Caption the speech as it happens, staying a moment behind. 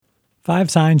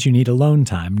5 signs you need alone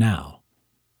time now.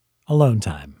 Alone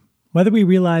time. Whether we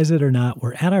realize it or not,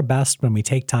 we're at our best when we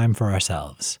take time for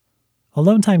ourselves.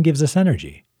 Alone time gives us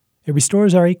energy. It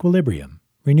restores our equilibrium,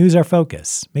 renews our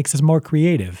focus, makes us more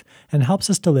creative, and helps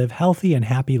us to live healthy and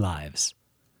happy lives.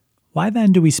 Why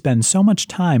then do we spend so much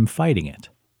time fighting it?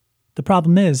 The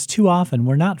problem is, too often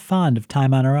we're not fond of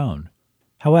time on our own.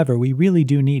 However, we really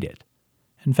do need it.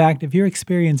 In fact, if you're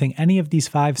experiencing any of these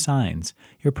 5 signs,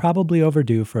 you're probably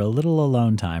overdue for a little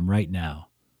alone time right now.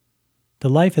 The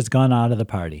life has gone out of the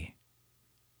party.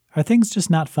 Are things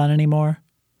just not fun anymore?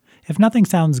 If nothing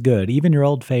sounds good, even your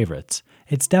old favorites,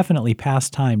 it's definitely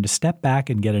past time to step back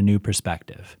and get a new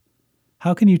perspective.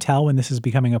 How can you tell when this is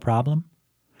becoming a problem?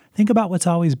 Think about what's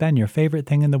always been your favorite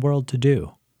thing in the world to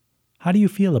do. How do you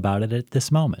feel about it at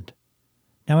this moment?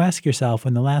 Now ask yourself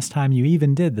when the last time you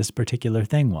even did this particular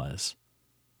thing was.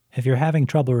 If you're having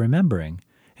trouble remembering,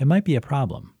 it might be a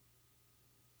problem.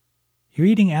 You're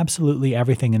eating absolutely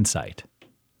everything in sight.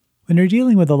 When you're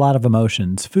dealing with a lot of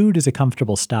emotions, food is a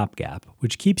comfortable stopgap,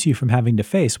 which keeps you from having to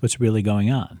face what's really going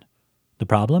on. The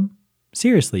problem?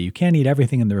 Seriously, you can't eat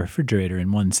everything in the refrigerator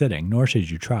in one sitting, nor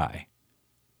should you try.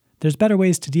 There's better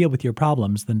ways to deal with your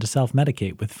problems than to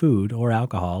self-medicate with food or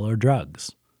alcohol or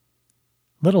drugs.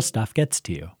 Little stuff gets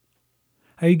to you.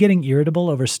 Are you getting irritable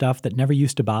over stuff that never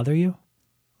used to bother you?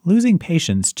 Losing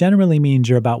patience generally means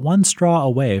you're about one straw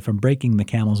away from breaking the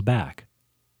camel's back.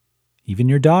 Even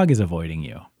your dog is avoiding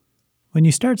you. When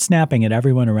you start snapping at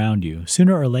everyone around you,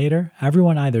 sooner or later,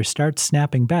 everyone either starts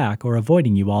snapping back or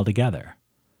avoiding you altogether.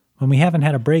 When we haven't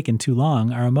had a break in too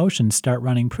long, our emotions start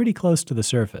running pretty close to the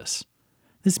surface.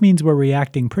 This means we're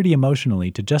reacting pretty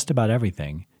emotionally to just about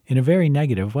everything in a very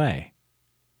negative way.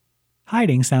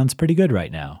 Hiding sounds pretty good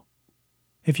right now.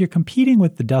 If you're competing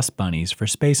with the dust bunnies for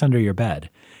space under your bed,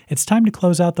 it's time to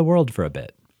close out the world for a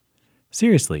bit.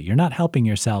 Seriously, you're not helping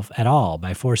yourself at all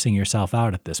by forcing yourself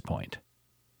out at this point.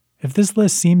 If this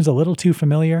list seems a little too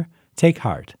familiar, take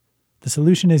heart. The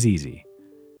solution is easy.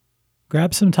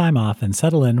 Grab some time off and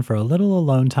settle in for a little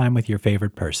alone time with your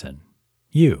favorite person.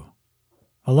 You.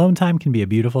 Alone time can be a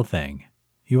beautiful thing.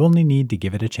 You only need to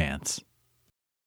give it a chance.